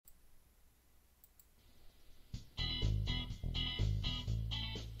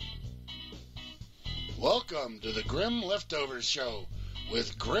Welcome to the Grim Leftovers Show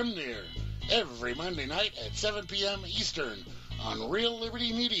with Grimnir every Monday night at 7 p.m. Eastern on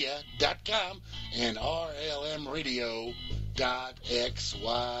RealLibertyMedia.com and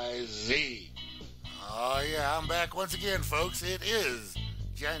RLMRadio.xyz. Oh yeah, I'm back once again, folks. It is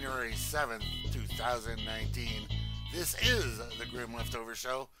January 7th, 2019. This is the Grim Leftovers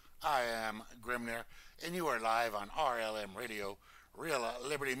Show. I am Grimnir, and you are live on RLM Radio,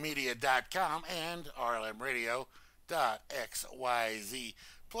 RealLibertyMedia.com, and RLMRadio.xyz,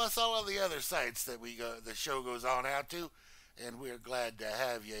 plus all of the other sites that the show goes on out to, and we're glad to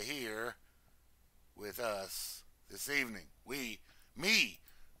have you here with us this evening. I'm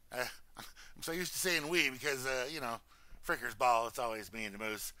so used to saying we because, Fricker's Ball, it's always me and the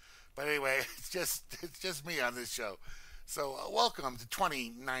Moose. But anyway, it's just me on this show. So welcome to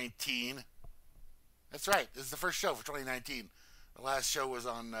 2019. That's right, this is the first show for 2019. The last show was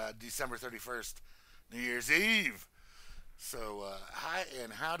on December 31st, New Year's Eve. So hi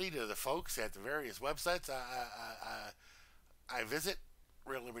and howdy to the folks at the various websites I visit: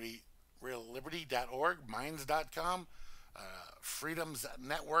 realliberty.org, minds.com,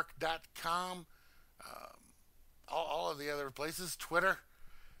 freedomsnetwork.com, all of the other places, Twitter,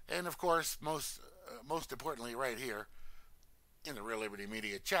 and of course, most importantly, right here in the Real Liberty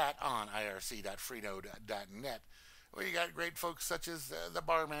Media chat on irc.freenode.net, where you got great folks such as the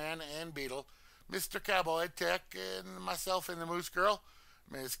Barman and Beetle, Mr. Cowboy Tech, and myself and the Moose Girl,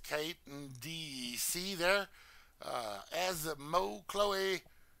 Ms. Kate and DC there, as Mo, Chloe,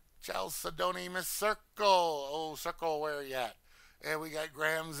 Chalcedony, Miss Circle. Oh, Circle, where are you at? And we got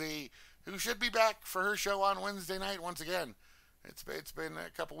Gramsy, who should be back for her show on Wednesday night once again. It's been a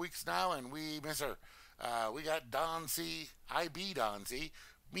couple weeks now, and we miss her. We got Don C, IB Don C,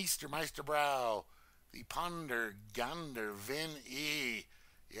 Meester Meisterbrow, the Ponder Gander Vin E.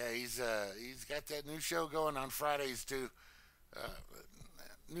 Yeah, he's got that new show going on Fridays too.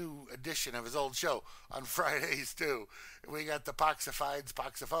 New edition of his old show on Fridays too. We got the Poxifieds,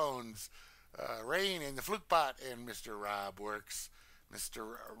 Poxiphones, Rain and the Flukebot, and Mr. Rob Works,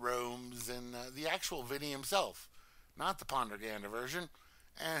 Mr. Romes, and the actual Vinny himself, not the Pondergander version.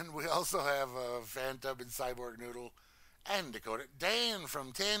 And we also have Phantom and Cyborg Noodle and Dakota. Dan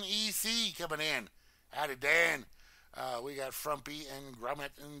from 10EC coming in. Howdy, Dan. We got Frumpy and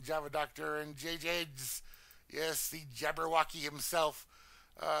Grummet and Java Doctor and JJ's. Yes, the Jabberwocky himself.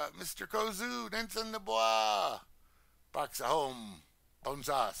 Mr. Kozu, Denson the Bois. Box of Home, Bone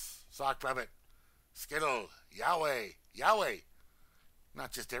Sauce, Sock Rabbit, Skittle, Yahweh.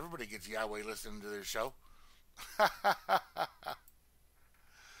 Not just everybody gets Yahweh listening to their show.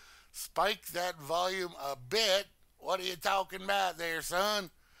 Spike that volume a bit. What are you talking about there,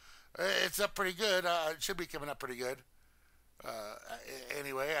 son? It's up pretty good. It should be coming up pretty good.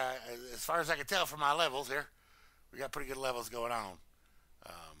 Anyway, as far as I can tell from my levels here, we got pretty good levels going on.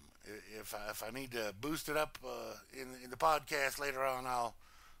 If I need to boost it up in the podcast later on,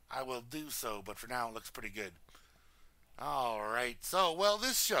 I will do so. But for now, it looks pretty good. All right. So, well,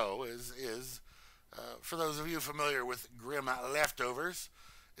 this show is for those of you familiar with Grim Leftovers,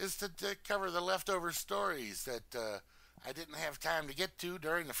 is to cover the leftover stories that I didn't have time to get to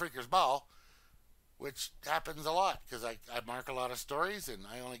during the Freakers Ball, which happens a lot because I mark a lot of stories and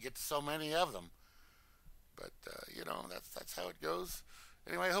I only get to so many of them. But that's how it goes.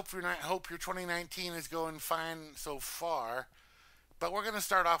 Anyway, I hope your 2019 is going fine so far. But we're going to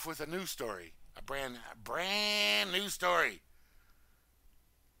start off with a new story, a brand new story.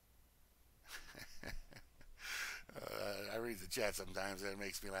 I read the chat sometimes and it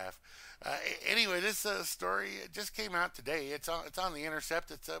makes me laugh. Anyway, this story just came out today. It's on the Intercept.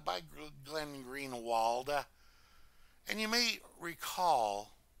 It's by Glenn Greenwald. And you may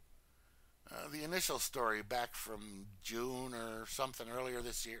recall the initial story back from June or something earlier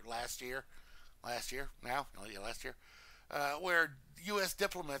this year, last year, where U.S.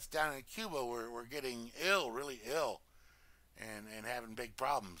 diplomats down in Cuba were getting really ill and having big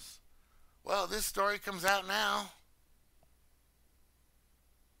problems. Well, this story comes out now.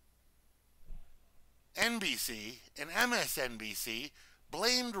 NBC and MSNBC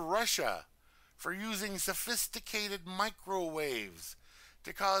blamed Russia for using sophisticated microwaves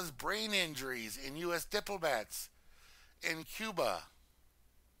to cause brain injuries in U.S. diplomats in Cuba.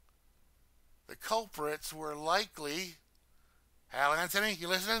 The culprits were likely... Hal Anthony, you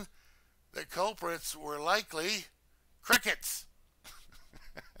listening? The culprits were likely crickets.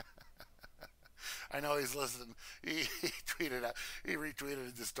 I know he's listening. He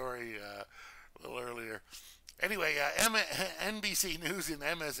retweeted the story a little earlier. Anyway, NBC News and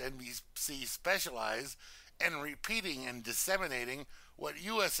MSNBC specialize in repeating and disseminating what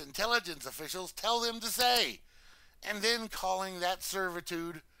U.S. intelligence officials tell them to say, and then calling that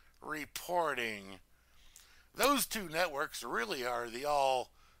servitude reporting. Those two networks really are the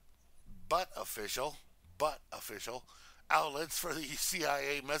all but official outlets for the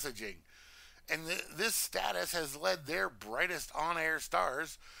CIA messaging. And this status has led their brightest on air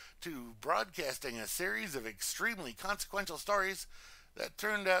stars to broadcasting a series of extremely consequential stories that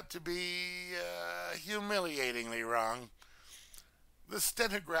turned out to be humiliatingly wrong. The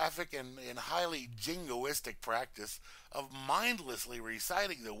stenographic and highly jingoistic practice of mindlessly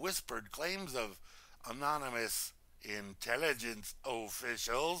reciting the whispered claims of anonymous intelligence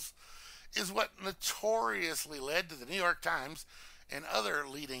officials is what notoriously led to the New York Times and other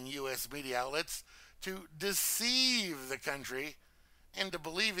leading U.S. media outlets to deceive the country into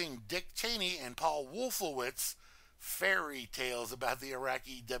believing Dick Cheney and Paul Wolfowitz fairy tales about the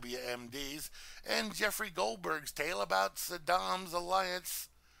Iraqi WMDs and Jeffrey Goldberg's tale about Saddam's alliance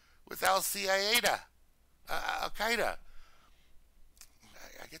with Al-Qaeda. I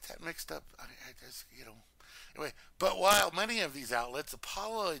get that mixed up. I just, Anyway, but while many of these outlets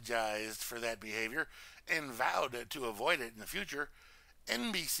apologized for that behavior and vowed to avoid it in the future,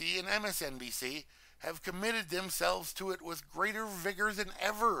 NBC and MSNBC have committed themselves to it with greater vigor than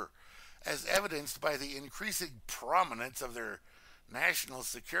ever, as evidenced by the increasing prominence of their national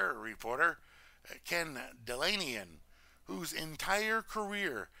security reporter, Ken Delanian, whose entire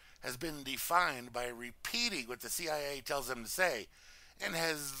career has been defined by repeating what the CIA tells him to say, and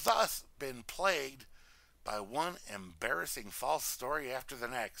has thus been plagued by one embarrassing false story after the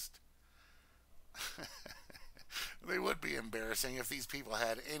next. They would be embarrassing if these people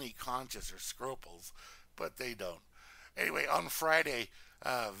had any conscience or scruples, but they don't. Anyway, on Friday,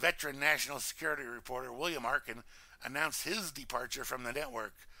 veteran national security reporter William Arkin announced his departure from the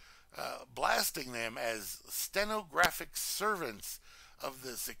network, blasting them as stenographic servants of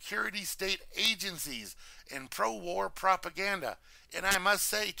the security state agencies and pro-war propaganda. And I must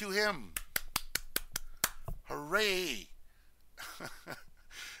say to him, hooray!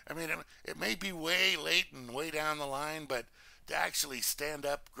 I mean, it may be way late and way down the line, but to actually stand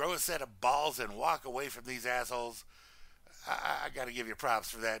up, grow a set of balls, and walk away from these assholes, I got to give you props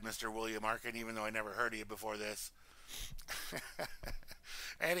for that, Mr. William Arkin, even though I never heard of you before this.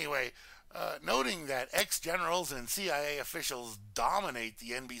 Anyway, noting that ex-generals and CIA officials dominate the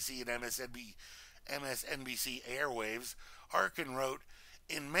NBC and MSNBC airwaves, Arkin wrote,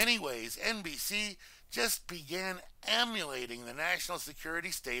 "In many ways, NBC just began emulating the national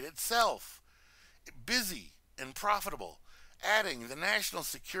security state itself. Busy and profitable, adding the national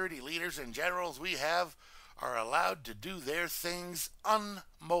security leaders and generals we have are allowed to do their things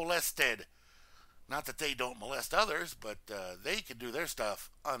unmolested. Not that they don't molest others, but they can do their stuff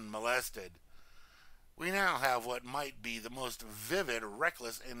unmolested. We now have what might be the most vivid,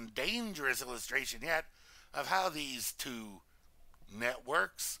 reckless, and dangerous illustration yet of how these two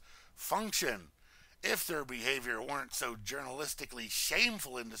networks function. If their behavior weren't so journalistically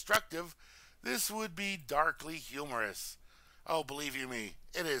shameful and destructive, this would be darkly humorous. Oh, believe you me,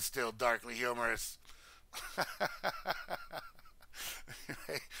 it is still darkly humorous."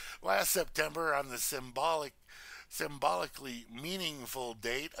 Last September, on the symbolically meaningful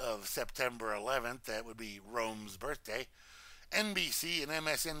date of September 11th, that would be Rome's birthday, NBC and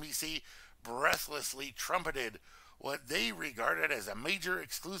MSNBC breathlessly trumpeted what they regarded as a major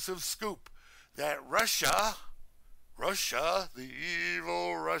exclusive scoop that Russia, the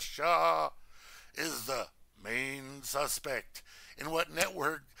evil Russia, is the main suspect in what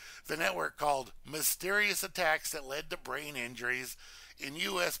the network called mysterious attacks that led to brain injuries in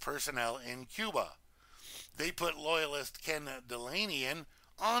U.S. personnel in Cuba. They put loyalist Ken Delanian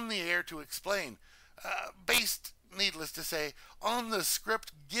on the air to explain, based, needless to say, on the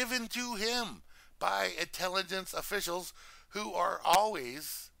script given to him by intelligence officials who are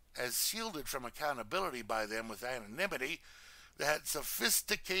always as shielded from accountability by them with anonymity that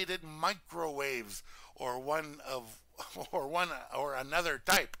sophisticated microwaves or another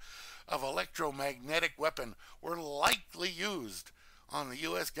type of electromagnetic weapon were likely used on the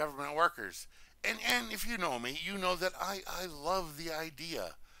U.S. government workers. And if you know me, you know that I love the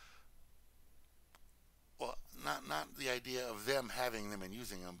idea. Well, not the idea of them having them and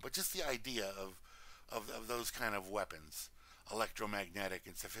using them, but just the idea of those kind of weapons, electromagnetic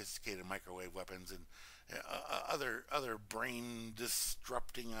and sophisticated microwave weapons, and other brain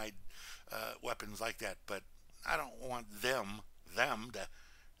disrupting weapons like that. But I don't want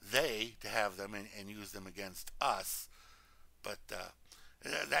they to have them and use them against us. But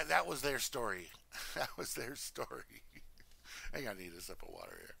that was their story. That was their story. I gotta need a sip of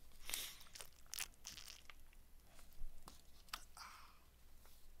water here.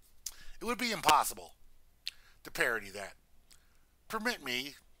 It would be impossible to parody that. Permit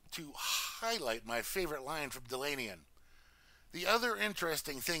me to highlight my favorite line from Delanian. The other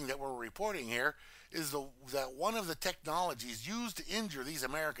interesting thing that we're reporting here is that one of the technologies used to injure these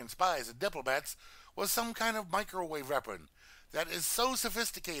American spies and diplomats was some kind of microwave weapon that is so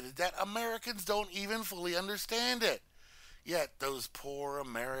sophisticated that Americans don't even fully understand it. Yet those poor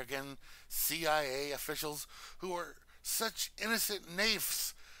American CIA officials who are such innocent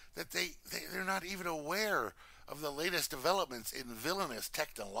naifs that they're not even aware of the latest developments in villainous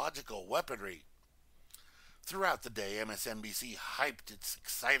technological weaponry. Throughout the day, MSNBC hyped its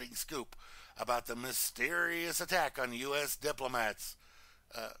exciting scoop about the mysterious attack on U.S. diplomats.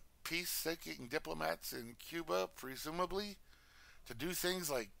 Peace-seeking diplomats in Cuba, presumably, to do things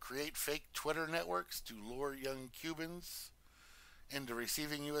like create fake Twitter networks to lure young Cubans into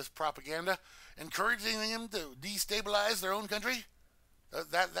receiving U.S. propaganda, encouraging them to destabilize their own country?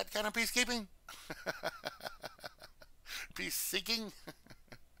 That kind of peacekeeping? Peace-seeking?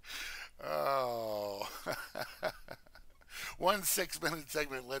 Oh. One 6-minute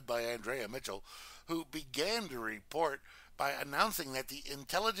segment led by Andrea Mitchell, who began to report by announcing that the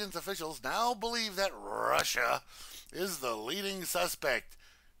intelligence officials now believe that Russia is the leading suspect.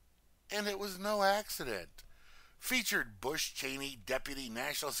 And it was no accident. Featured Bush-Cheney Deputy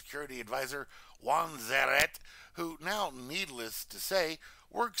National Security Advisor Juan Zarret, who now, needless to say,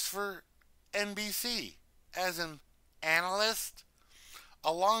 works for NBC as an analyst,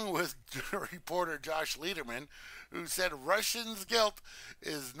 along with reporter Josh Lederman, who said Russians' guilt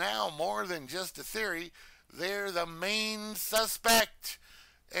is now more than just a theory. They're the main suspect.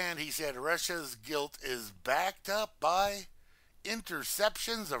 And he said Russia's guilt is backed up by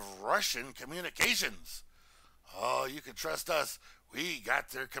interceptions of Russian communications. Oh, you can trust us. We got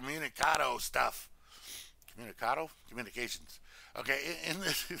their communicado stuff. Communicado? Communications. Okay, in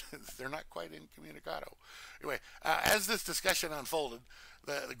this, they're not quite in communicado. Anyway, as this discussion unfolded,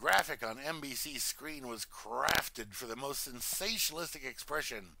 the graphic on NBC's screen was crafted for the most sensationalistic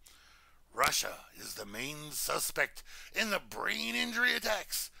expression. Russia is the main suspect in the brain injury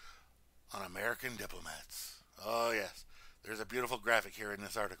attacks on American diplomats. Oh, yes. There's a beautiful graphic here in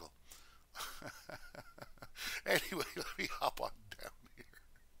this article. Anyway, let me hop on down here.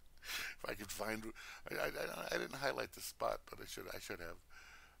 If I could find, I didn't highlight the spot, but I should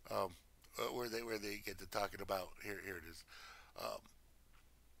have. Where they get to talking about here it is.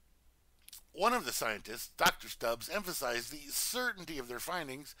 One of the scientists, Dr. Stubbs, emphasized the certainty of their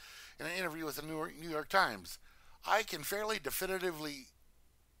findings in an interview with the New York Times. I can say fairly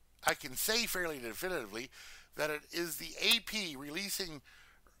definitively that it is the AP released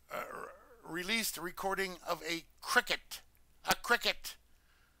a recording of a cricket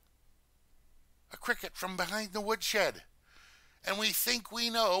from behind the woodshed. And we think we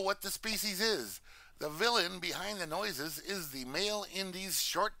know what the species is. The villain behind the noises is the male Indies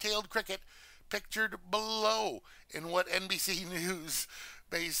short-tailed cricket pictured below in what NBC News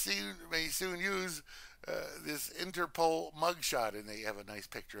may soon use this Interpol mugshot, and they have a nice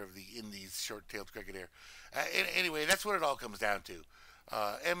picture of the Indies short-tailed cricket here. Anyway, that's what it all comes down to.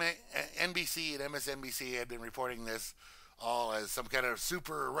 NBC and MSNBC had been reporting this all as some kind of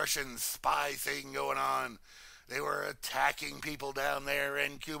super Russian spy thing going on. They were attacking people down there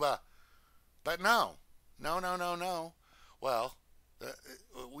in Cuba. But no. Well,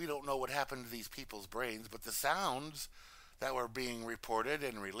 we don't know what happened to these people's brains, but the sounds that were being reported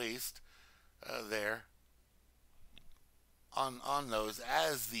and released there on those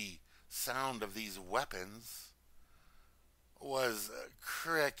as the sound of these weapons was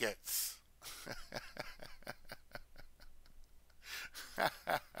crickets.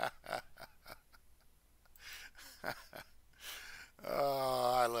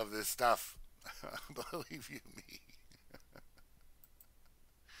 Oh, I love this stuff. Believe you me.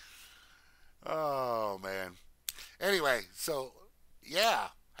 Oh, man. Anyway, so, yeah,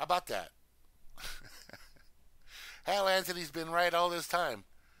 how about that? Hal Anthony's been right all this time.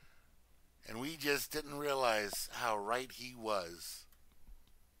 And we just didn't realize how right he was.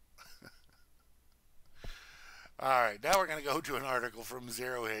 All right, now we're going to go to an article from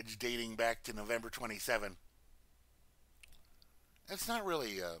Zero Hedge dating back to November 27. It's not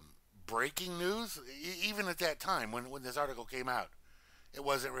really breaking news. Even at that time, when this article came out, it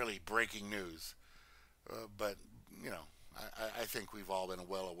wasn't really breaking news. But, you know, I think we've all been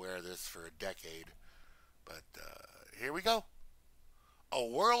well aware of this for a decade. But here we go. A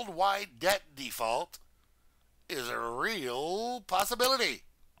worldwide debt default is a real possibility.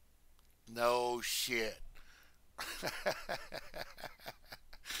 No shit.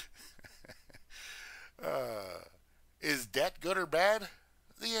 Is debt good or bad?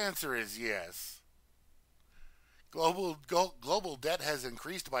 The answer is yes. Global debt has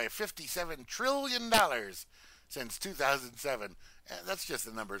increased by $57 trillion since 2007. That's just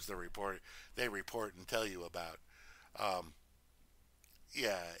the numbers they report and tell you about. Um,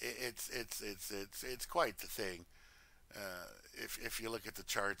 yeah, it's quite the thing. If you look at the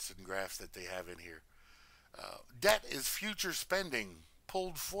charts and graphs that they have in here, debt is future spending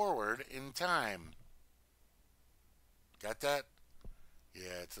pulled forward in time. Got that?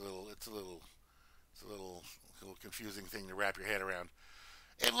 Yeah, it's a little confusing thing to wrap your head around.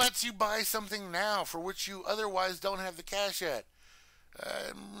 It lets you buy something now for which you otherwise don't have the cash yet.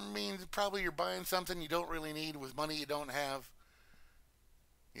 It means probably you're buying something you don't really need with money you don't have.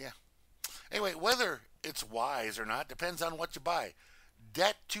 Yeah. Anyway, whether it's wise or not depends on what you buy.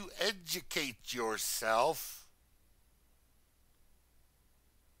 Debt to educate yourself.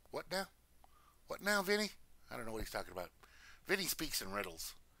 What now? What now, Vinny? I don't know what he's talking about. Vinny speaks in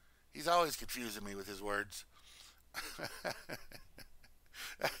riddles. He's always confusing me with his words.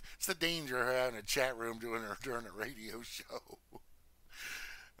 It's the danger of having a chat room during a radio show.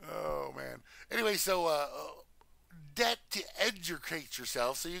 Oh, man. Anyway, so debt to educate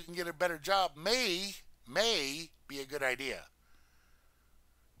yourself so you can get a better job may be a good idea.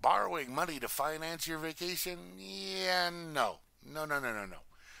 Borrowing money to finance your vacation? Yeah, no. No.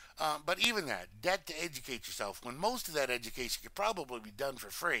 But even that, debt to educate yourself, when most of that education could probably be done for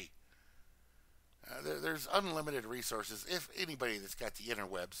free. There's unlimited resources, if anybody that's got the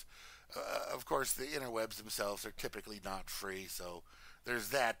interwebs. Of course, the interwebs themselves are typically not free, so there's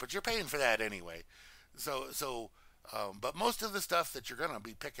that. But you're paying for that anyway. But most of the stuff that you're going to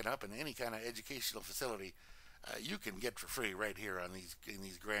be picking up in any kind of educational facility, you can get for free right here on in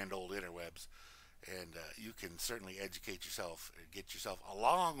these grand old interwebs. And you can certainly educate yourself and get yourself a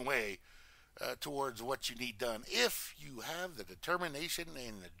long way towards what you need done if you have the determination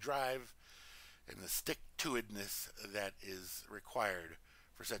and the drive and the stick-to-itness that is required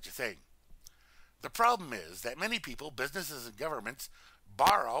for such a thing. The problem is that many people, businesses, and governments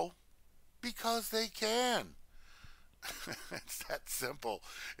borrow because they can. It's that simple.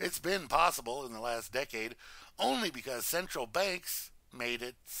 It's been possible in the last decade only because central banks made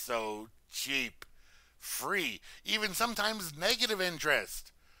it so cheap, free, even sometimes negative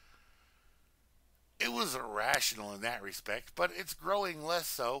interest. It was irrational in that respect, but it's growing less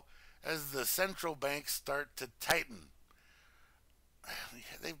so as the central banks start to tighten.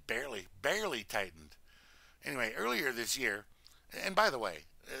 They've barely tightened. Anyway, earlier this year, and by the way,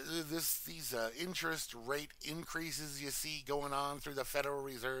 these interest rate increases you see going on through the Federal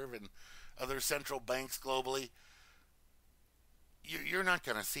Reserve and other central banks globally, you're not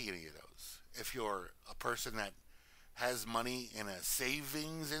going to see any of those. If you're a person that has money in a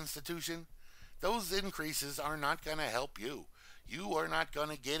savings institution, those increases are not going to help you. You are not going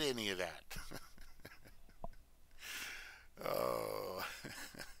to get any of that. Oh.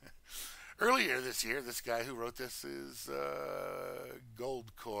 Earlier this year, this guy who wrote this is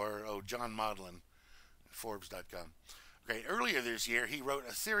Goldcore. Oh, John Maudlin, Forbes.com. Okay, earlier this year, he wrote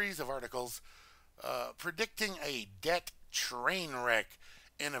a series of articles predicting a debt train wreck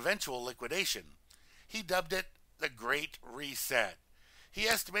and eventual liquidation. He dubbed it the Great Reset. He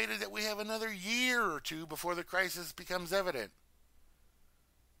estimated that we have another year or two before the crisis becomes evident.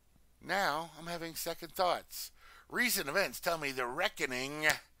 Now, I'm having second thoughts. Recent events tell me the reckoning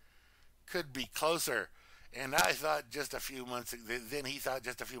could be closer. And I thought just a few months then he thought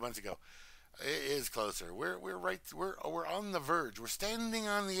just a few months ago. It is closer. We're on the verge. We're standing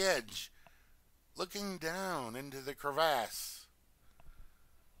on the edge, looking down into the crevasse.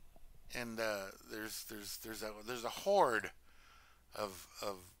 And there's a horde of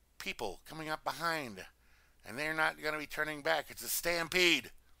people coming up behind, and they're not going to be turning back. It's a stampede.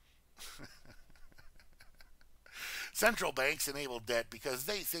 Central banks enable debt because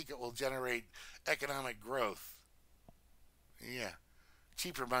they think it will generate economic growth. Yeah,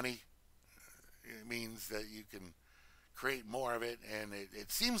 cheaper money means that you can create more of it, and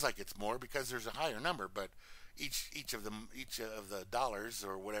it seems like it's more because there's a higher number, but each of the dollars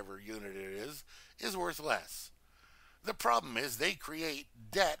or whatever unit it is worth less. The problem is they create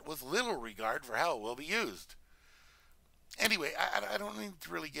debt with little regard for how it will be used. Anyway, I don't need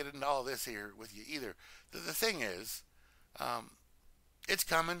to really get into all this here with you either. The thing is, it's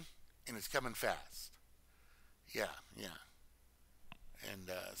coming, and it's coming fast. Yeah. And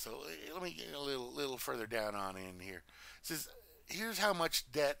so let me get a little further down on in here. It says, here's how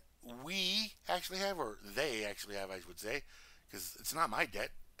much debt we actually have, or they actually have, I would say, because it's not my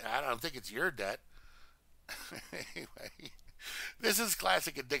debt. I don't think it's your debt. Anyway, this is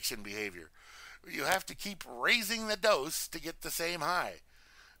classic addiction behavior. You have to keep raising the dose to get the same high.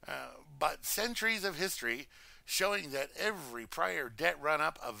 But centuries of history showing that every prior debt run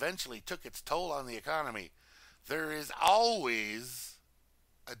up eventually took its toll on the economy. There is always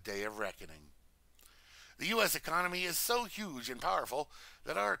a day of reckoning. The U.S. economy is so huge and powerful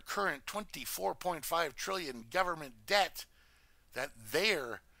that our current 24.5 trillion government debt, that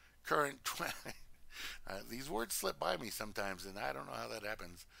their current these words slip by me sometimes, and I don't know how that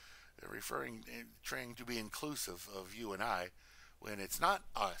happens. They're trying to be inclusive of you and I, when it's not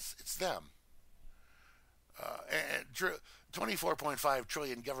us, it's them. And 24.5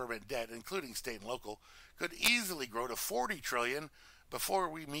 trillion government debt, including state and local, could easily grow to 40 trillion before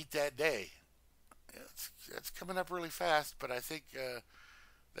we meet that day. It's coming up really fast, but I think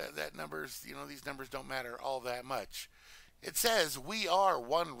that numbers, these numbers don't matter all that much. It says we are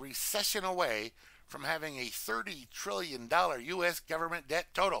one recession away from having a $30 trillion U.S. government debt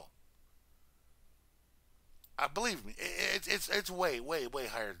total. Believe me, it's way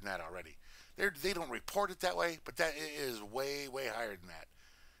higher than that already. They don't report it that way, but that is way higher than that.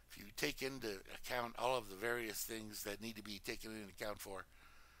 If you take into account all of the various things that need to be taken into account for,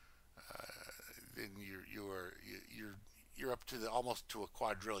 then you're up to almost to a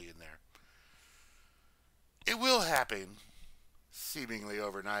quadrillion there. It will happen, seemingly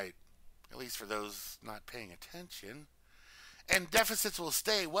overnight, at least for those not paying attention. And deficits will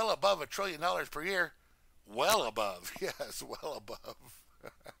stay well above $1 trillion per year. Well above, yes, well above.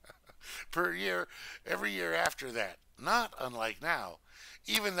 Per year, every year after that. Not unlike now.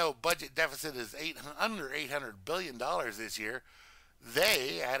 Even though budget deficit is under $800 billion this year,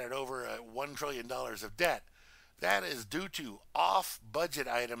 they added over $1 trillion of debt. That is due to off-budget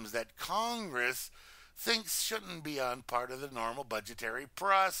items that Congress thinks shouldn't be on part of the normal budgetary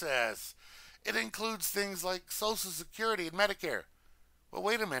process. It includes things like Social Security and Medicare. Well,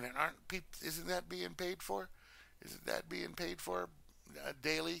 wait a minute, isn't that being paid for? Isn't that being paid for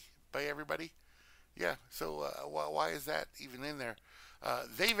daily by everybody? Yeah, so why is that even in there?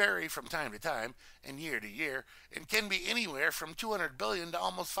 They vary from time to time and year to year and can be anywhere from 200 billion to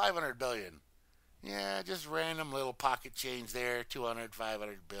almost 500 billion. Yeah, just random little pocket change there, 200,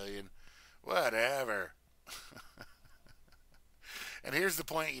 500 billion, whatever. And here's the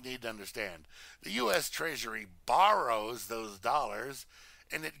point you need to understand. The U.S. Treasury borrows those dollars,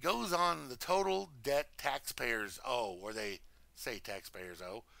 and it goes on the total debt taxpayers owe, or they say taxpayers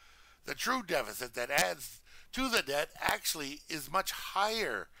owe. The true deficit that adds to the debt actually is much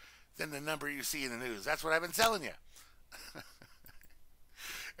higher than the number you see in the news. That's what I've been telling you.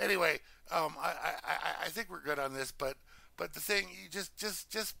 Anyway, I think we're good on this, but the thing, you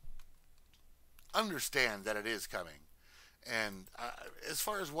just understand that it is coming. And as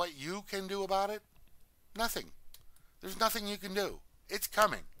far as what you can do about it, nothing. There's nothing you can do. It's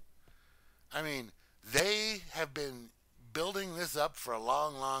coming. I mean, they have been building this up for a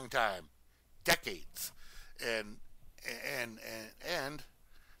long time, decades, and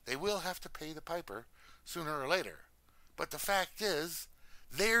they will have to pay the piper sooner or later. But the fact is,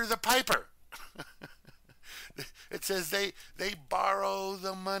 they're the piper. It says they borrow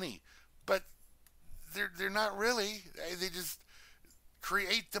the money, but they're not really. They just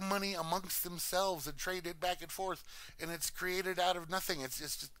create the money amongst themselves and trade it back and forth, and it's created out of nothing. It's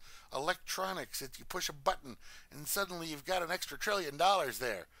just electronics. You push a button, and suddenly you've got an extra $1 trillion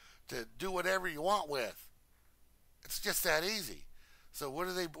there to do whatever you want with. It's just that easy. So who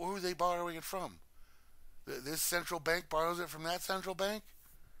are they borrowing it from? This central bank borrows it from that central bank?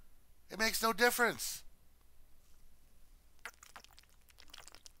 It makes no difference.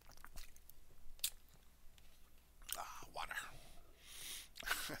 Water.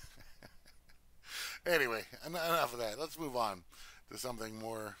 Anyway, enough of that. Let's move on to something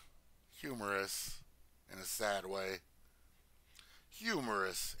more humorous in a sad way.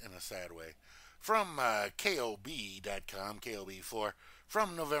 Humorous in a sad way. From KOB.com, KOB4,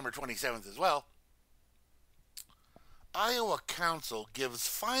 from November 27th as well. Iowa Council gives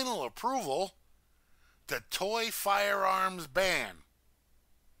final approval to toy firearms ban.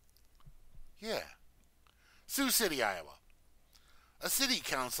 Yeah. Sioux City, Iowa. A city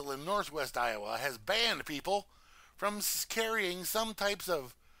council in northwest Iowa has banned people from carrying some types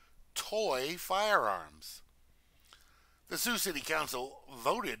of toy firearms. The Sioux City Council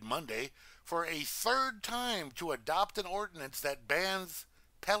voted Monday for a third time to adopt an ordinance that bans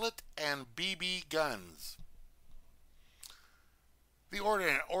pellet and BB guns. The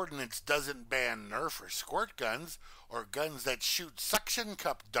ordinance doesn't ban Nerf or squirt guns or guns that shoot suction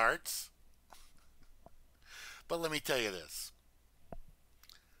cup darts. But let me tell you this.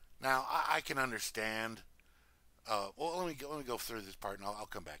 Now, I can understand Well, let me go through this part, and I'll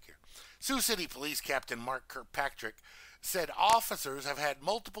come back here. Sioux City Police Captain Mark Kirkpatrick said officers have had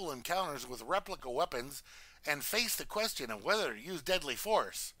multiple encounters with replica weapons and face the question of whether to use deadly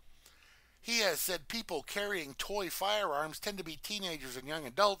force. He has said people carrying toy firearms tend to be teenagers and young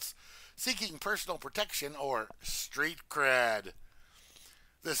adults seeking personal protection or street cred.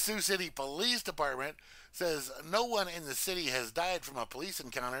 The Sioux City Police Department says no one in the city has died from a police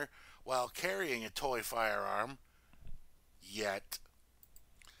encounter while carrying a toy firearm yet.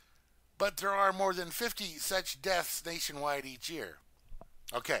 But there are more than 50 such deaths nationwide each year.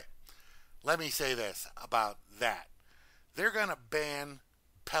 Okay, let me say this about that. They're going to ban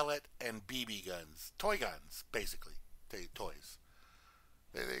pellet and BB guns, toy guns, basically, toys.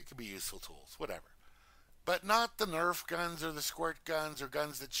 They could be useful tools, whatever. But not the Nerf guns or the squirt guns or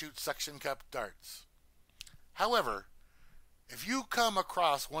guns that shoot suction cup darts. However, if you come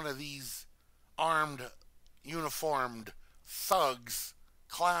across one of these armed, uniformed thugs,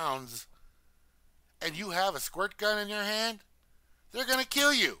 clowns, and you have a squirt gun in your hand, they're going to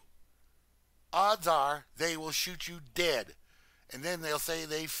kill you. Odds are they will shoot you dead. And then they'll say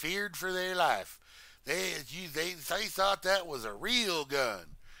they feared for their life. They thought that was a real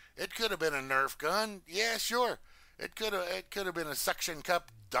gun. It could have been a Nerf gun. Yeah, sure. It could have been a suction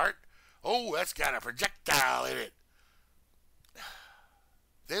cup dart. Oh, that's got a projectile in it.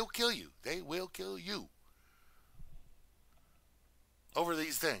 They'll kill you. They will kill you over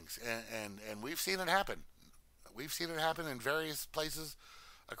these things, and we've seen it happen. We've seen it happen in various places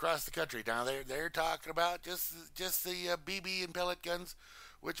across the country. Now they're talking about just the BB and pellet guns,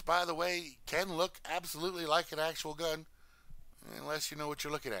 which, by the way, can look absolutely like an actual gun, unless you know what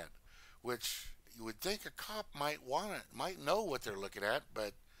you're looking at. Which you would think a cop might know what they're looking at,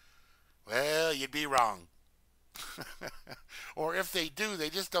 but well, you'd be wrong. Or if they do, they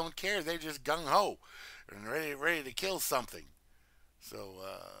just don't care. They're just gung ho and ready to kill something. So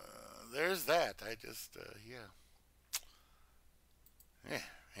there's that. I just yeah.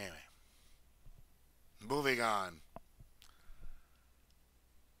 Anyway, moving on.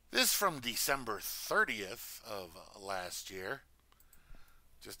 This from December 30th of last year,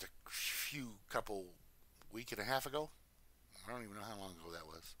 just a week and a half ago. I don't even know how long ago that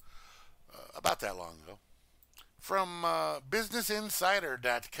was. About that long ago. From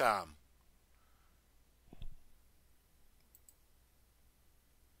BusinessInsider.com.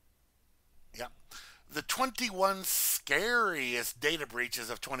 Yeah. The 21 scariest data breaches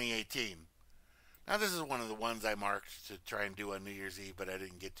of 2018. Now, this is one of the ones I marked to try and do on New Year's Eve, but I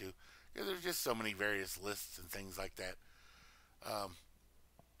didn't get to. There's just so many various lists and things like that.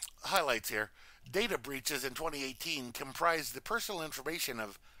 Highlights here. Data breaches in 2018 comprised the personal information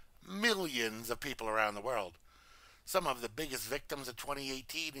of millions of people around the world. Some of the biggest victims of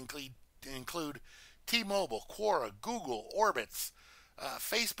 2018 include T-Mobile, Quora, Google, Orbitz.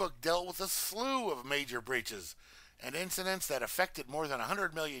 Facebook dealt with a slew of major breaches and incidents that affected more than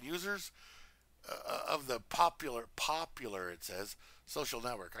 100 million users of the popular, it says, social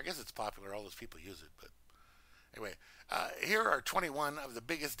network. I guess it's popular. All those people use it. But anyway, here are 21 of the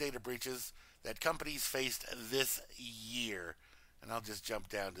biggest data breaches that companies faced this year. And I'll just jump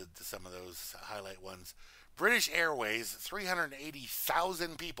down to some of those highlight ones. British Airways,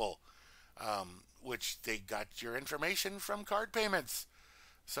 380,000 people, which they got your information from card payments.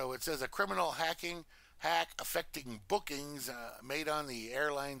 So it says a criminal hack affecting bookings made on the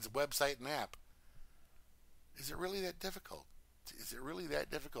airline's website and app. Is it really that difficult? Is it really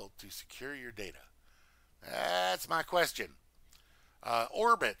that difficult to secure your data? That's my question.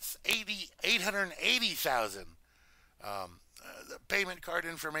 Orbitz, 880,000. The payment card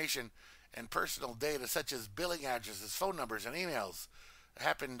information and personal data such as billing addresses, phone numbers, and emails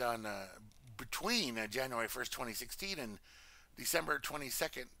happened on between January 1st, 2016 and December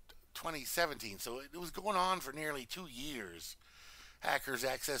 22nd, 2017. So it was going on for nearly 2 years. Hackers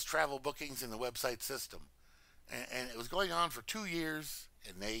accessed travel bookings in the website system. And it was going on for 2 years,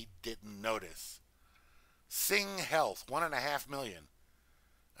 and they didn't notice. Sing Health, 1.5 million.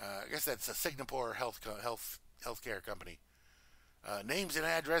 I guess that's a Singapore healthcare company. Names and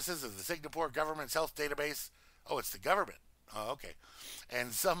addresses of the Singapore government's health database. Oh, it's the government. Oh, okay.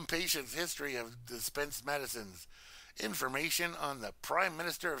 And some patient's history of dispensed medicines. Information on the Prime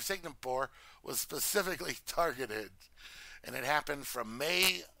Minister of Singapore was specifically targeted. And it happened from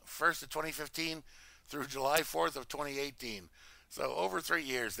May 1st of 2015 through July 4th of 2018. So over 3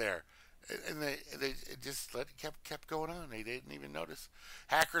 years there. And they just kept going on. They didn't even notice.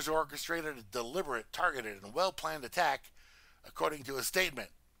 Hackers orchestrated a deliberate, targeted, and well-planned attack, according to a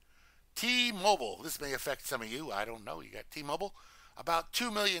statement. T-Mobile, this may affect some of you. I don't know. You got T-Mobile? About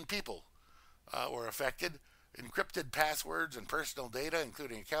 2 million people were affected. encrypted passwords and personal data,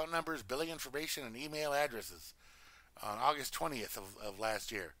 including account numbers, billing information, and email addresses on August 20th of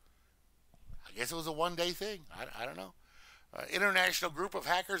last year. I guess it was a one-day thing. I don't know. International group of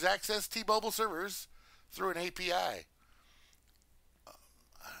hackers accessed T-Mobile servers through an API.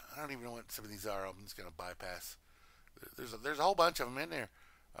 I don't even know what some of these are. I'm just going to bypass. There's a whole bunch of them in there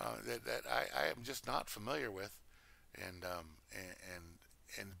that I am just not familiar with, and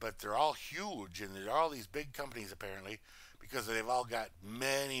but they're all huge, and there are all these big companies apparently because they've all got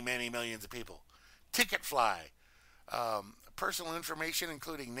many millions of people. Ticketfly, personal information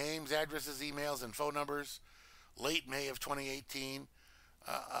including names, addresses, emails, and phone numbers. Late May of 2018,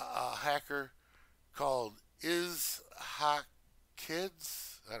 a hacker called Kids.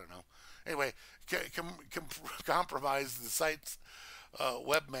 I don't know. Anyway, compromised the site's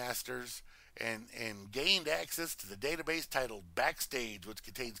webmasters and gained access to the database titled Backstage, which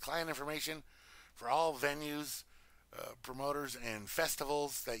contains client information for all venues, promoters, and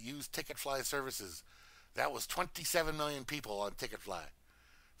festivals that use Ticketfly services. That was 27 million people on Ticketfly.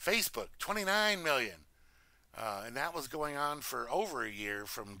 Facebook, 29 million. And that was going on for over a year,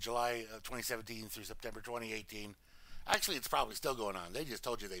 from July of 2017 through September 2018. Actually, it's probably still going on. They just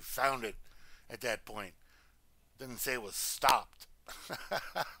told you they found it at that point. Didn't say it was stopped.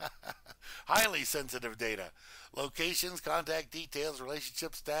 Highly sensitive data. Locations, contact details,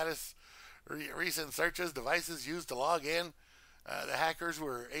 relationship status, recent searches, devices used to log in. The hackers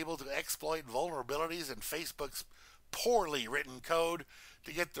were able to exploit vulnerabilities in Facebook's poorly written code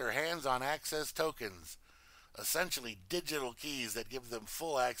to get their hands on access tokens, essentially digital keys that give them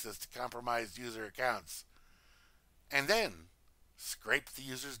full access to compromised user accounts, and then scrape the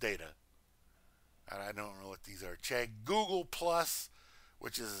user's data. I don't know what these are. Check Google Plus,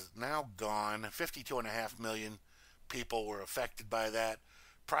 which is now gone. 52.5 million people were affected by that.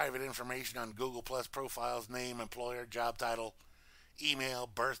 Private information on Google Plus profiles: name, employer, job title, email,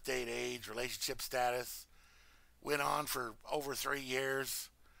 birth date, age, relationship status. Went on for over 3 years.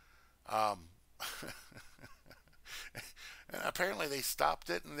 Apparently they stopped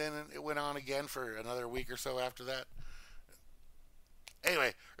it, and then it went on again for another week or so after that.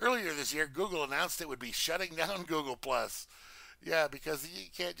 Anyway, earlier this year, Google announced it would be shutting down Google Plus. Yeah, because you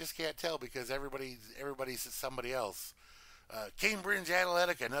can't tell, because everybody's somebody else. Cambridge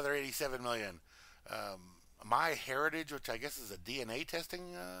Analytica, another 87 million. My Heritage, which I guess is a DNA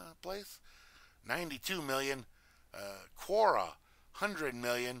testing place, 92 million. Quora, 100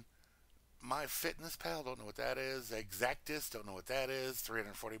 million. My Fitness Pal, don't know what that is. Exactus, don't know what that is.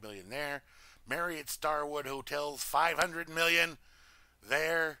 340 million there. Marriott Starwood Hotels, 500 million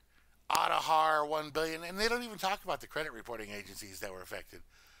there. Autohar, 1 billion. And they don't even talk about the credit reporting agencies that were affected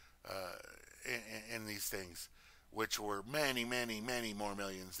in these things, which were many more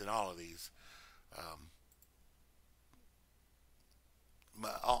millions than all of these.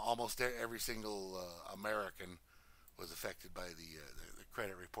 Almost every single American was affected by the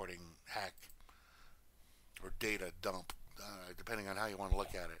credit reporting hack or data dump, depending on how you want to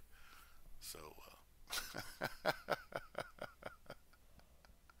look at it. So,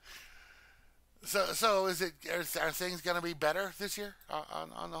 so are things going to be better this year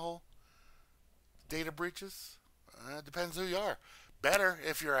on the whole? Data breaches? It depends who you are. Better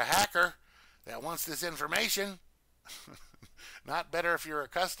if you're a hacker that wants this information. Not better if you're a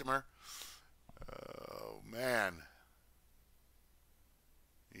customer. Oh, man.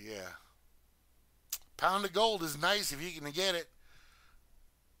 Yeah. Pound of gold is nice if you can get it.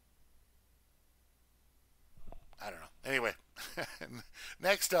 I don't know. Anyway,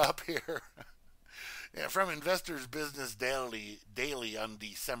 next up here, from Investors Business Daily on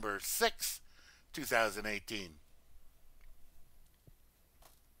December 6, 2018.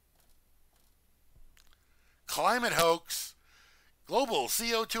 ClimateHoax. Global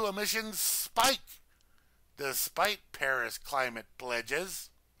CO2 emissions spike despite Paris climate pledges.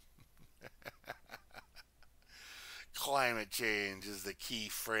 Climate change is the key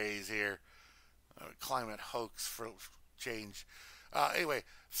phrase here. Climate hoax for change. Anyway,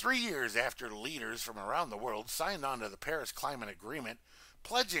 3 years after leaders from around the world signed on to the Paris Climate Agreement,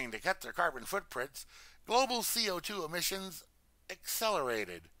 pledging to cut their carbon footprints, global CO2 emissions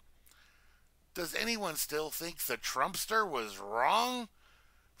accelerated. Does anyone still think the Trumpster was wrong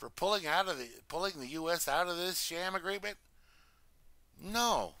for pulling the U.S. out of this sham agreement?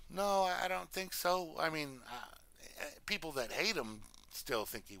 No, I don't think so. I mean, people that hate him still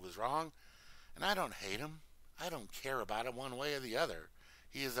think he was wrong, and I don't hate him. I don't care about him one way or the other.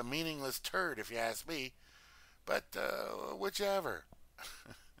 He is a meaningless turd, if you ask me. But whichever.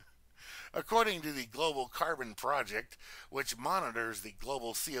 According to the Global Carbon Project, which monitors the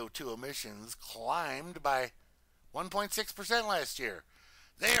global CO2 emissions, climbed by 1.6% last year.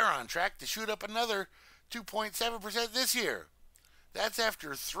 They are on track to shoot up another 2.7% this year. That's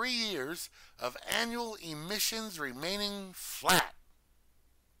after 3 years of annual emissions remaining flat.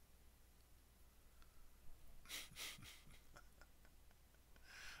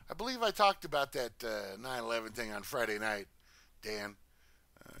 I believe I talked about that 9/11 thing on Friday night, Dan.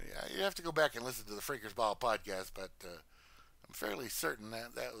 Yeah, you have to go back and listen to the Freakers Ball podcast, but I'm fairly certain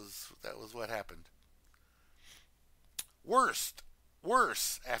that was what happened. Worse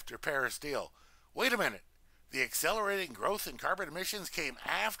after Paris deal. Wait a minute. The accelerating growth in carbon emissions came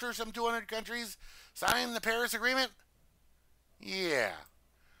after some 200 countries signed the Paris Agreement? Yeah.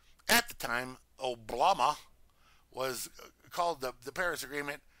 At the time, Obama was called the Paris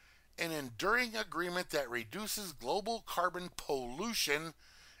Agreement an enduring agreement that reduces global carbon pollution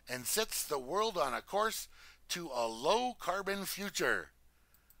and sets the world on a course to a low carbon future.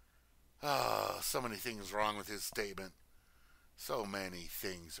 Oh, so many things wrong with his statement. So many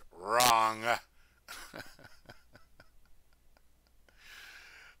things wrong.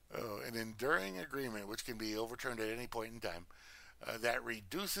 An enduring agreement which can be overturned at any point in time that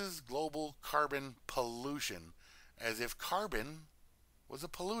reduces global carbon pollution, as if carbon was a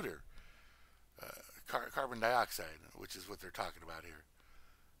polluter. Carbon dioxide, which is what they're talking about here.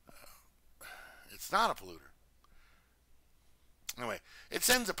 It's not a polluter. Anyway, it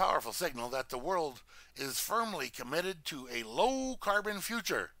sends a powerful signal that the world is firmly committed to a low carbon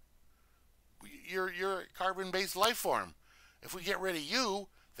future. You're a carbon-based life form. If we get rid of you,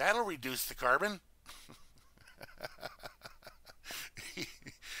 that'll reduce the carbon.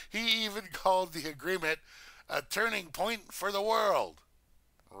 He even called the agreement a turning point for the world.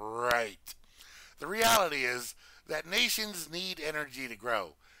 Right. The reality is that nations need energy to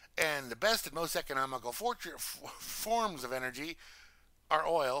grow, and the best and most economical forms of energy are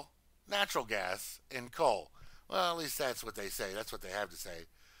oil, natural gas, and coal. Well, at least that's what they say. That's what they have to say.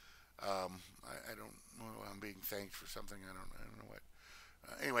 I don't know. I'm being thanked for something. I don't know what.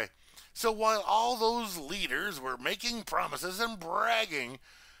 Anyway, so while all those leaders were making promises and bragging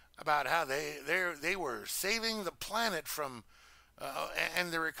about how they were saving the planet from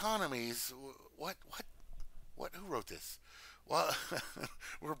and their economies, who wrote this? Well,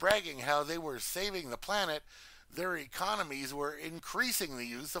 we're bragging how they were saving the planet. Their economies were increasing the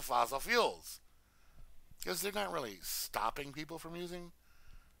use of fossil fuels, because they're not really stopping people from using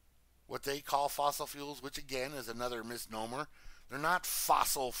what they call fossil fuels, which again is another misnomer. They're not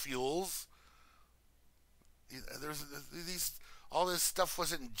fossil fuels. All this stuff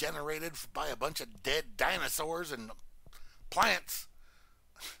wasn't generated by a bunch of dead dinosaurs and plants.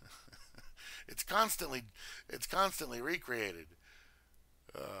 It's constantly recreated.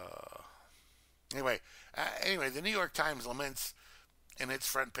 Anyway, the New York Times laments in its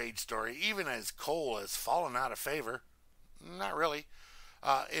front page story, even as coal has fallen out of favor. Not really.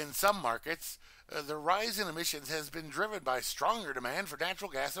 In some markets, the rise in emissions has been driven by stronger demand for natural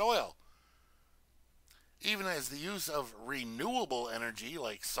gas and oil. Even as the use of renewable energy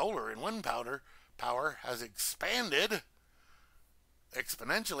like solar and wind power has expanded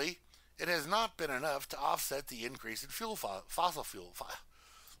exponentially, it has not been enough to offset the increase in fossil fuel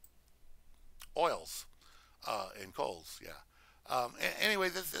oils and coals. Yeah. Anyway,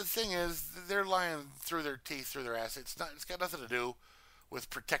 the thing is, they're lying through their teeth, through their ass. It's got nothing to do with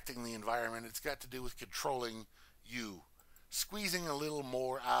protecting the environment. It's got to do with controlling you, squeezing a little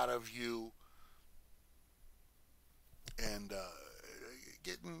more out of you, and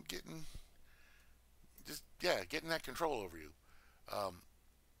getting that control over you.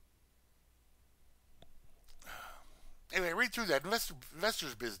 Anyway, read through that.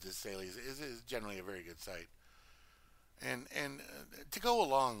 Investors Business Daily is generally a very good site. And to go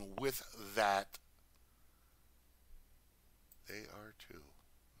along with that, they are too.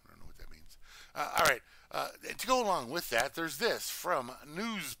 I don't know what that means. All right. To go along with that, there's this from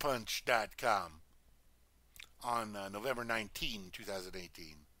newspunch.com on November 19,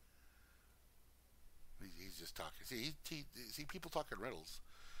 2018. He's just talking. See people talking riddles,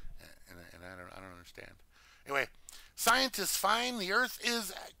 and I don't understand. Anyway, scientists find the Earth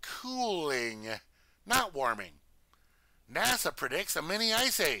is cooling, not warming. NASA predicts a mini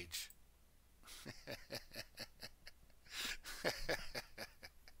ice age.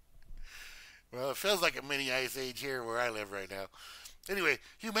 Well, it feels like a mini ice age here where I live right now. Anyway,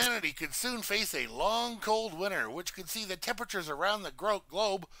 humanity could soon face a long, cold winter, which could see the temperatures around the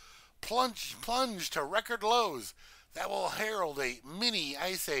globe plunge to record lows that will herald a mini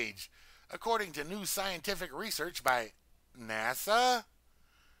ice age, according to new scientific research by NASA,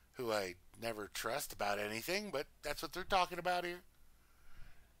 who I never trust about anything, but that's what they're talking about here.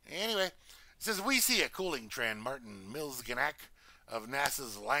 Anyway, It says, we see a cooling trend, Martin Milzganek of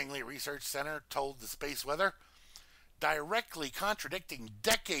NASA's Langley Research Center told the Space Weather, directly contradicting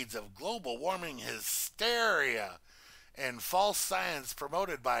decades of global warming hysteria and false science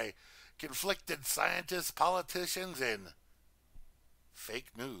promoted by conflicted scientists, politicians, and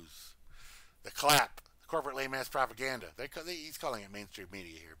fake news. The clap, the corporate lame-ass propaganda. He's calling it mainstream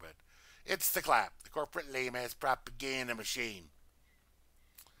media here, but it's the clap, the corporate lame-ass propaganda machine.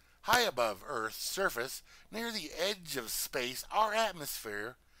 High above Earth's surface, near the edge of space, our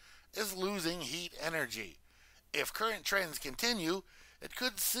atmosphere is losing heat energy. If current trends continue, it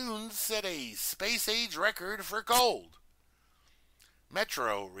could soon set a space-age record for cold.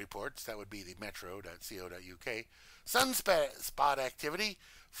 Metro reports, that would be the metro.co.uk, sunspot activity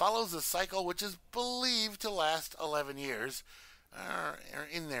follows a cycle which is believed to last 11 years,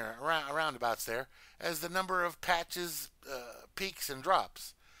 in there, roundabouts there, as the number of patches peaks and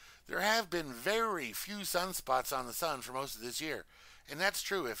drops. There have been very few sunspots on the sun for most of this year, and that's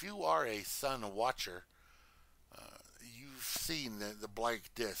true. If you are a sun watcher, you've seen the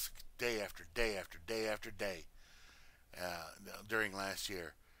blank disk day after day after day after day during last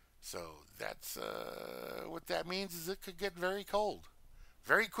year. So that's what that means is it could get very cold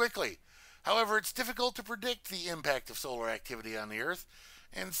very quickly. However, it's difficult to predict the impact of solar activity on the Earth,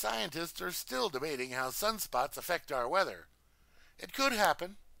 and scientists are still debating how sunspots affect our weather. It could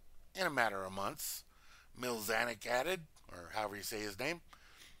happen in a matter of months, Milzanek added, or however you say his name.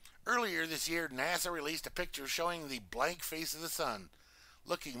 Earlier this year, NASA released a picture showing the blank face of the sun,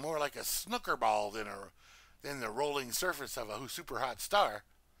 looking more like a snooker ball than the rolling surface of a super hot star.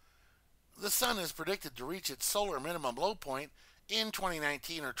 The sun is predicted to reach its solar minimum low point in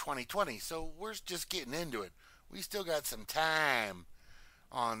 2019 or 2020, so we're just getting into it. We still got some time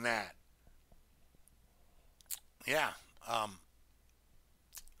on that. Yeah,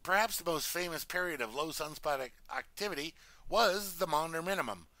 perhaps the most famous period of low sunspot activity was the Maunder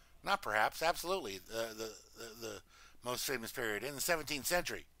minimum. Not perhaps, absolutely, the most famous period in the 17th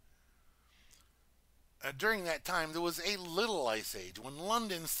century. During that time, there was a little ice age when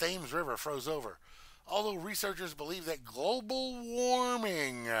London's Thames River froze over. Although researchers believe that global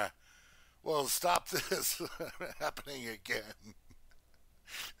warming will stop this happening again.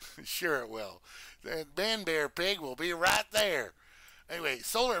 Sure it will. The Man Bear Pig will be right there. Anyway,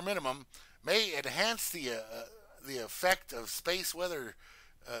 solar minimum may enhance the effect of space weather.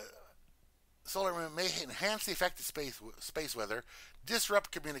 Solar minimum may enhance the effect of space weather,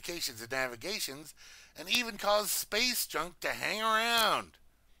 disrupt communications and navigations, and even cause space junk to hang around.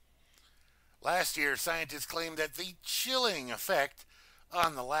 Last year, scientists claimed that the chilling effect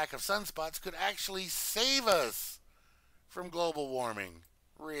on the lack of sunspots could actually save us from global warming.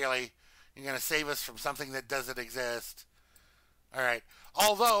 Really? You're going to save us from something that doesn't exist? All right.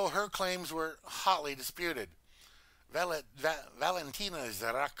 Although her claims were hotly disputed. Valentina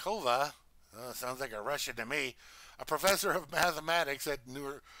Zarakova, sounds like a Russian to me, a professor of mathematics at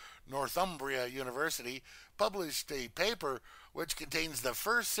Northumbria University, published a paper which contains the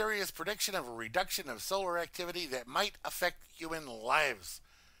first serious prediction of a reduction of solar activity that might affect human lives.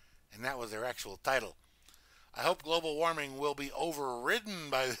 And that was their actual title. I hope global warming will be overridden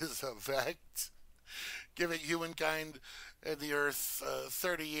by this effect, giving humankind and the Earth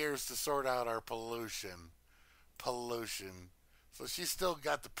 30 years to sort out our pollution. So she's still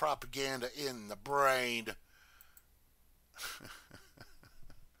got the propaganda in the brain.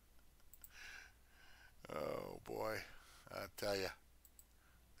 Oh boy, I tell you.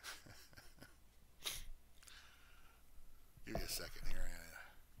 Give me a second here. I'm gonna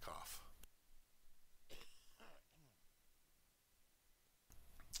cough.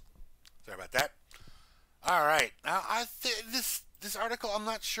 Sorry about that. All right. Now, this article, I'm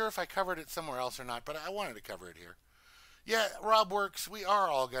not sure if I covered it somewhere else or not, but I wanted to cover it here. Yeah, Rob Works, we are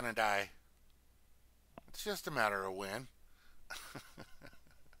all gonna die. It's just a matter of when.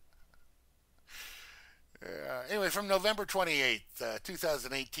 Anyway, from November 28th,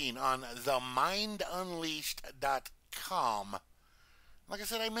 2018, on themindunleashed.com. Like I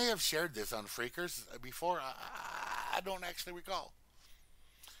said, I may have shared this on Freakers before. I don't actually recall.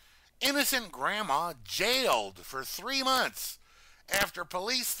 Innocent grandma jailed for 3 months after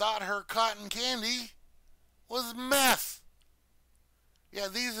police thought her cotton candy was meth. Yeah,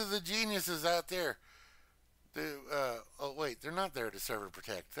 these are the geniuses out there. Oh, wait, they're not there to serve and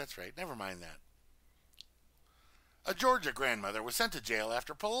protect. That's right. Never mind that. A Georgia grandmother was sent to jail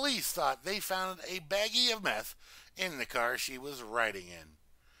after police thought they found a baggie of meth in the car she was riding in.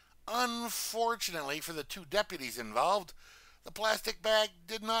 Unfortunately for the two deputies involved, the plastic bag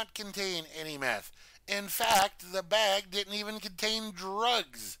did not contain any meth. In fact, the bag didn't even contain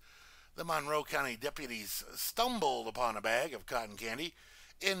drugs. The Monroe County deputies stumbled upon a bag of cotton candy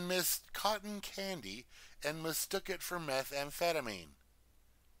and mistook it for methamphetamine.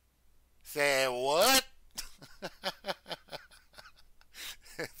 Say what?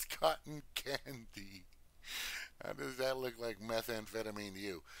 It's cotton candy. How does that look like methamphetamine to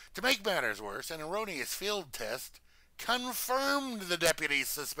you? To make matters worse, an erroneous field test confirmed the deputies'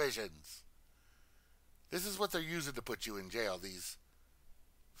 suspicions. This is what they're using to put you in jail, these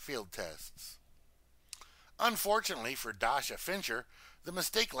field tests. Unfortunately for Dasha Fincher, the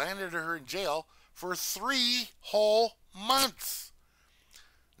mistake landed her in jail for 3 whole months.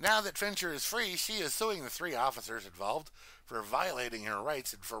 Now that Fincher is free, she is suing the 3 officers involved for violating her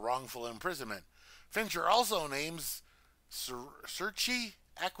rights and for wrongful imprisonment. Fincher also names Searchy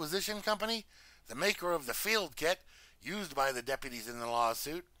Acquisition Company, the maker of the field kit used by the deputies in the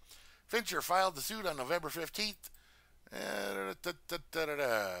lawsuit. Fincher filed the suit on November 15th.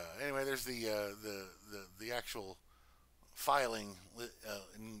 Anyway, there's the actual filing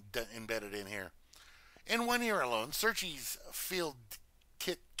embedded in here. In 1 year alone, Searchy's field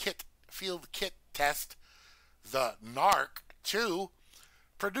kit test, the NARC 2,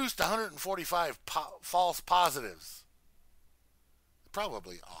 produced 145 false positives.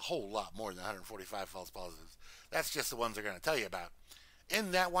 Probably a whole lot more than 145 false positives. That's just the ones they're going to tell you about.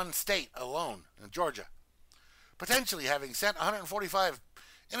 In that one state alone, in Georgia, potentially having sent 145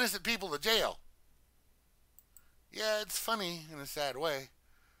 innocent people to jail. Yeah, it's funny in a sad way.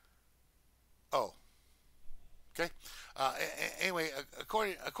 Oh. Okay. Anyway,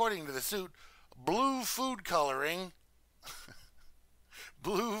 according to the suit, blue food coloring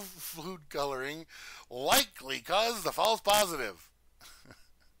likely caused the false positive.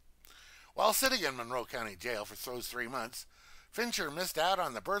 While sitting in Monroe County Jail for those 3 months, Fincher missed out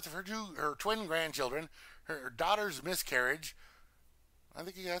on the birth of her twin grandchildren, her daughter's miscarriage. I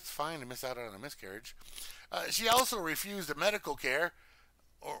think that's fine to miss out on a miscarriage. She also refused medical care,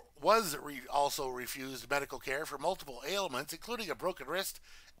 or also refused medical care for multiple ailments, including a broken wrist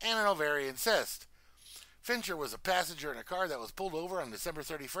and an ovarian cyst. Fincher was a passenger in a car that was pulled over on December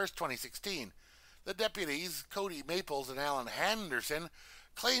 31st, 2016. The deputies, Cody Maples and Alan Henderson,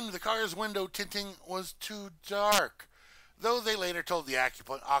 claimed the car's window tinting was too dark, though they later told the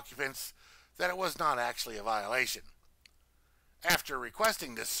occupants that it was not actually a violation. After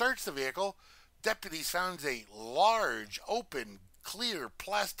requesting to search the vehicle, deputies found a large, open, clear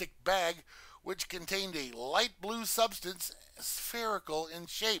plastic bag which contained a light blue substance spherical in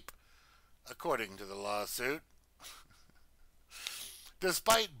shape, according to the lawsuit.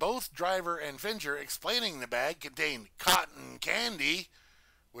 Despite both driver and Fincher explaining the bag contained cotton candy,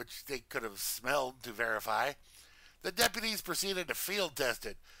 which they could have smelled to verify, the deputies proceeded to field test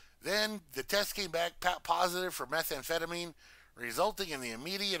it. Then the test came back positive for methamphetamine, resulting in the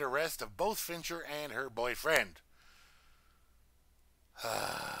immediate arrest of both Fincher and her boyfriend.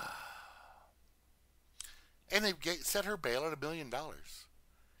 And they set her bail at $1 million.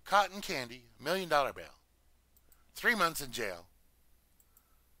 Cotton candy, $1 million bail. 3 months in jail.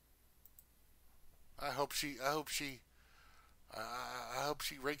 I hope she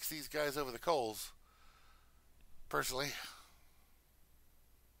rakes these guys over the coals. Personally.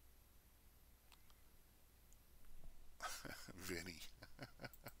 Vinny.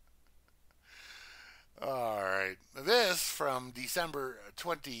 All right. This from December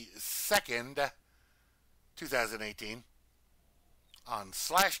 22nd, 2018 on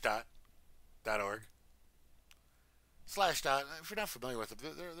slashdot.org. Slashdot, if you're not familiar with them,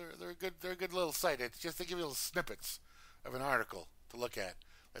 they're a good little site. It's just they give you little snippets of an article to look at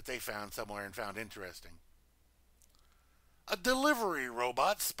that they found somewhere and found interesting. A delivery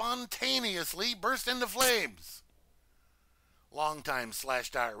robot spontaneously burst into flames. Longtime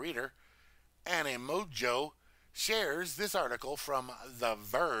Slashdot reader Anna Mojo shares this article from The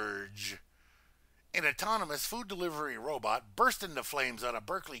Verge. An autonomous food delivery robot burst into flames on a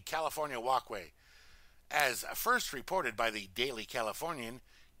Berkeley, California walkway. As first reported by the Daily Californian,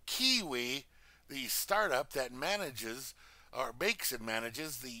 Kiwi, the startup that makes and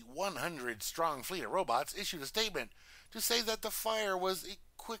manages the 100-strong fleet of robots, issued a statement to say that the fire was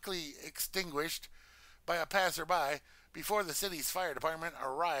quickly extinguished by a passerby before the city's fire department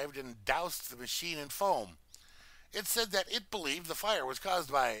arrived and doused the machine in foam. It said that it believed the fire was caused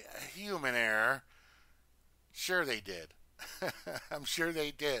by human error. Sure they did. I'm sure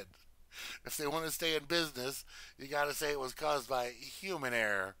they did. If they want to stay in business, you got to say it was caused by human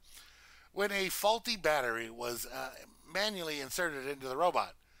error. When a faulty battery was manually inserted into the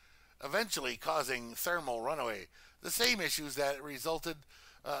robot, eventually causing thermal runaway, the same issues that resulted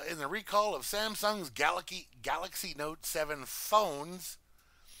in the recall of Samsung's Galaxy Note 7 phones.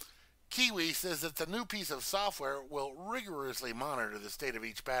 Kiwi says that the new piece of software will rigorously monitor the state of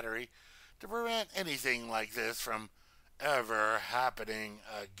each battery to prevent anything like this from ever happening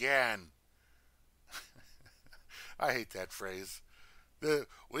again. I hate that phrase.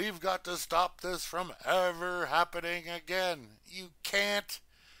 We've got to stop this from ever happening again. You can't.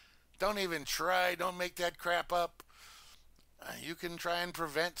 Don't even try. Don't make that crap up. You can try and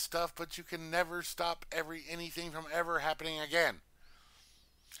prevent stuff, but you can never stop anything from ever happening again.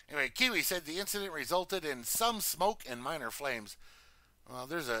 Anyway, Kiwi said the incident resulted in some smoke and minor flames. Well,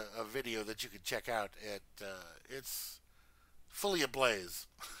 there's a video that you could check out. It's fully ablaze.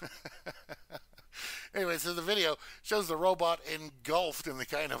 Anyway, so the video shows the robot engulfed in the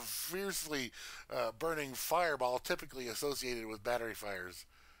kind of fiercely burning fireball typically associated with battery fires.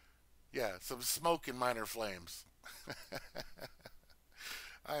 Yeah, some smoke and minor flames.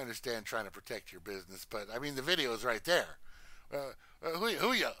 I understand trying to protect your business, but I mean the video is right there. Who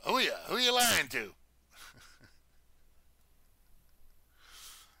you lying to?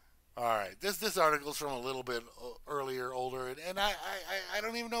 All right, this article's from a little bit older, and I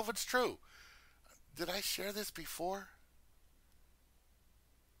don't even know if it's true. Did I share this before?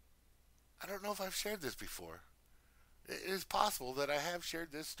 I don't know if I've shared this before. It is possible that I have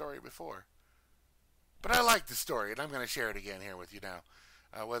shared this story before. But I like the story, and I'm going to share it again here with you now.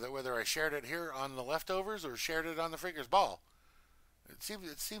 Whether I shared it here on the leftovers or shared it on the Freaker's Ball. It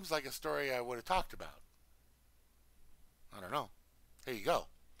seems like a story I would have talked about. I don't know. Here you go.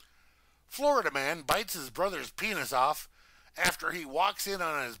 Florida man bites his brother's penis off after he walks in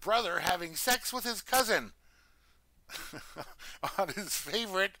on his brother having sex with his cousin on his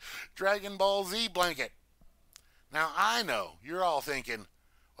favorite Dragon Ball Z blanket. Now, I know you're all thinking,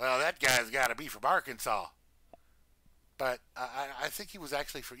 well, that guy's got to be from Arkansas. But I think he was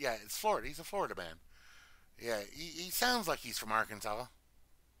actually from, yeah, it's Florida. He's a Florida man. Yeah, he sounds like he's from Arkansas.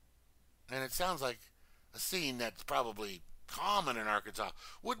 And it sounds like a scene that's probably common in Arkansas.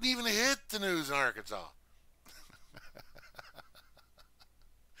 Wouldn't even hit the news in Arkansas.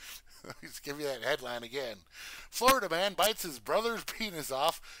 Let's give you that headline again. Florida man bites his brother's penis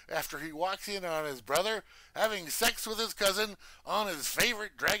off after he walks in on his brother having sex with his cousin on his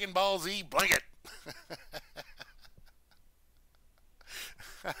favorite Dragon Ball Z blanket.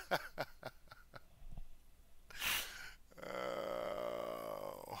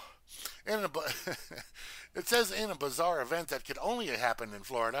 It says in a bizarre event that could only happen in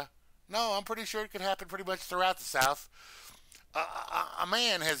Florida. No, I'm pretty sure it could happen pretty much throughout the South. A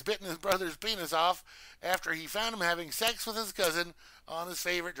man has bitten his brother's penis off after he found him having sex with his cousin on his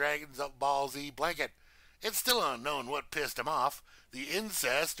favorite Dragon Ball Z blanket. It's still unknown what pissed him off, the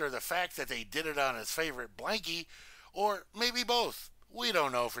incest or the fact that they did it on his favorite blankie, or maybe both. We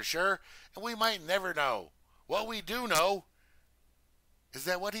don't know for sure, and we might never know. What we do know is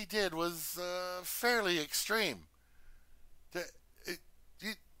that what he did was fairly extreme.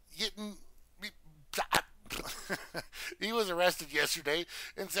 He was arrested yesterday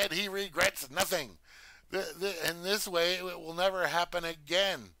and said he regrets nothing. In this way, it will never happen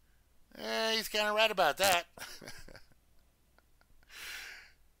again. He's kind of right about that.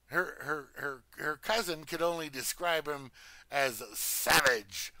 Her cousin could only describe him as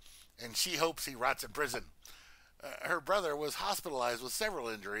savage, and she hopes he rots in prison. Her brother was hospitalized with several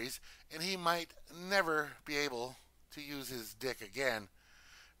injuries, and he might never be able to use his dick again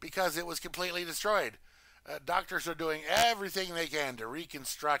because it was completely destroyed. Doctors are doing everything they can to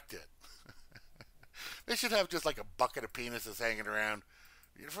reconstruct it. They should have just like a bucket of penises hanging around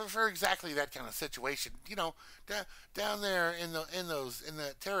for exactly that kind of situation. You know, down there in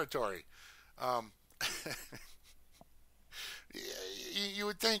that territory. You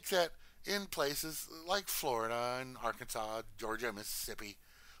would think that in places like Florida and Arkansas, Georgia, Mississippi,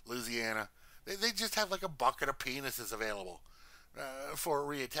 Louisiana, they just have like a bucket of penises available for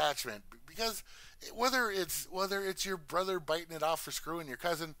reattachment, because whether it's your brother biting it off for screwing your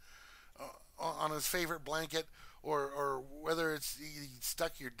cousin on his favorite blanket, or whether it's you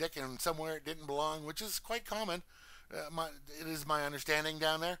stuck your dick in somewhere it didn't belong, which is quite common, it is my understanding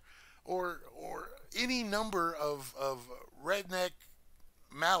down there, or any number of redneck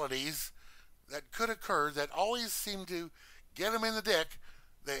maladies that could occur that always seem to get them in the dick,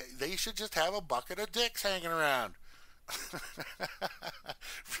 they should just have a bucket of dicks hanging around.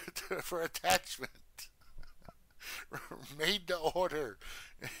 for attachment. Made to order.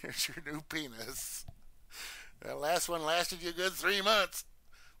 Here's your new penis. That last one lasted you a good 3 months.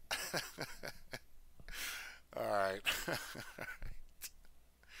 All right.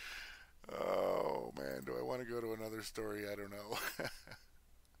 Oh man, do I want to go to another story? I don't know.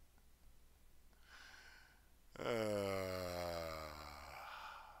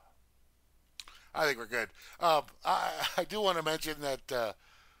 think we're good. I do want to mention that the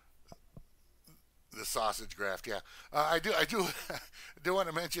sausage graft. Yeah, I do do want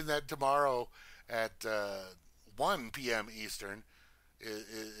to mention that tomorrow at 1 p.m. Eastern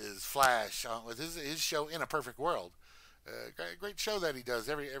is Flash with his show In a Perfect World. Great show that he does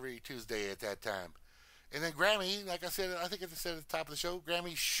every Tuesday at that time. And then Grammy, like I said, I think I said at the top of the show,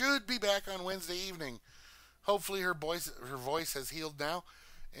 Grammy should be back on Wednesday evening. Hopefully her voice has healed now,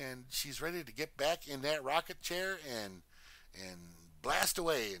 and she's ready to get back in that rocket chair and blast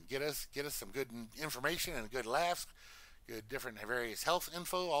away and get us some good information and good laughs, good different various health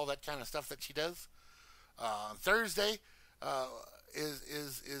info, all that kind of stuff that she does. Thursday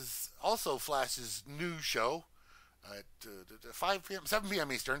is also Flash's new show at 5 p.m. 7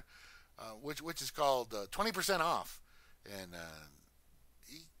 p.m. Eastern, which is called 20% Off, and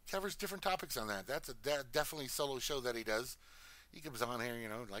he covers different topics on that. That's a definitely solo show that he does. He comes on here,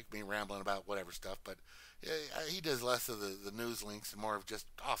 like me rambling about whatever stuff, but he does less of the news links and more of just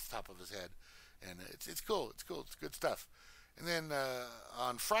off the top of his head, and it's cool. It's cool. It's good stuff. And then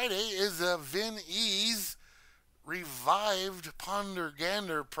on Friday is Vin E's revived Ponder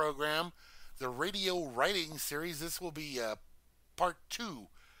Gander program, the radio writing series. This will be part 2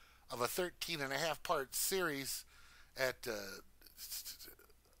 of a 13 and a half part series at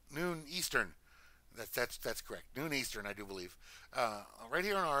noon Eastern. That's correct. Noon Eastern, I do believe. Right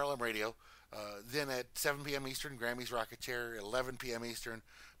here on RLM Radio. Then at 7 p.m. Eastern, Grammy's Rocket Chair. 11 p.m. Eastern,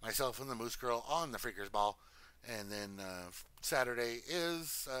 myself and the Moose Girl on the Freakers Ball. And then Saturday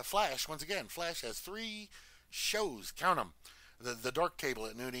is Flash. Once again, Flash has 3 shows. Count them. The Dork Table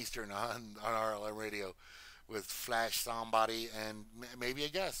at noon Eastern on RLM Radio with Flash, somebody, and maybe a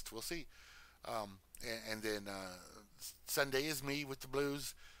guest. We'll see. And then Sunday is me with the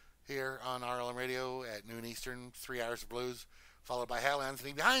blues here on RLM Radio at noon Eastern, 3 hours of blues, followed by Hal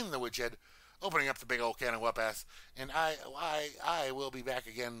Anthony behind the woodshed, opening up the big old can of whoop-ass. And I will be back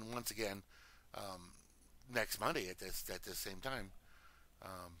again, once again, next Monday at this same time.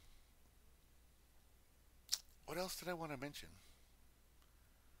 What else did I want to mention?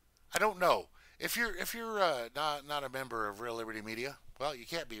 I don't know. If you're not a member of Real Liberty Media, well, you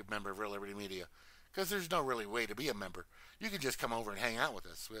can't be a member of Real Liberty Media because there's no really way to be a member. You can just come over and hang out with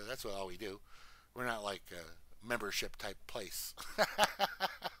us. That's all we do. We're not like a membership type place.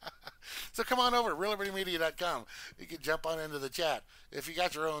 So come on over, reallibertymedia.com. You can jump on into the chat. If you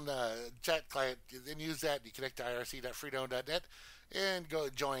got your own chat client, then use that. You connect to irc.freedom.net and go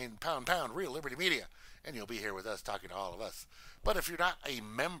join # Real Liberty Media, and you'll be here with us talking to all of us. But if you're not a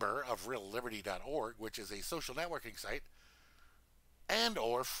member of realliberty.org, which is a social networking site, and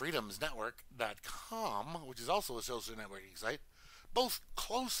or freedomsnetwork.com, which is also a social networking site, both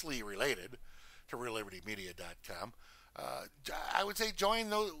closely related to reallibertymedia.com, I would say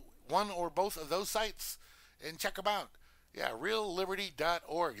join one or both of those sites and check them out. Yeah,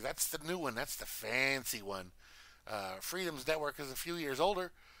 realliberty.org. That's the new one. That's the fancy one. Freedom's Network is a few years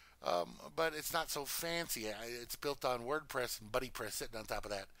older, but it's not so fancy. It's built on WordPress and BuddyPress sitting on top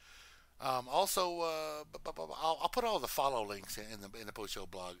of that. Also, I'll put all the follow links in the post show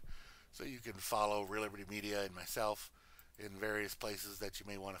blog, so you can follow Real Liberty Media and myself in various places that you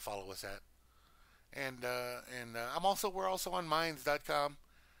may want to follow us at. And we're also on Minds.com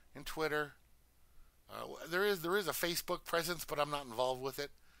and Twitter. There is a Facebook presence, but I'm not involved with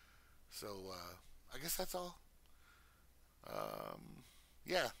it. So I guess that's all.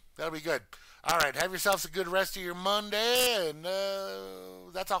 Yeah, that'll be good. All right, have yourselves a good rest of your Monday, and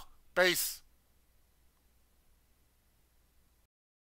that's all. Peace.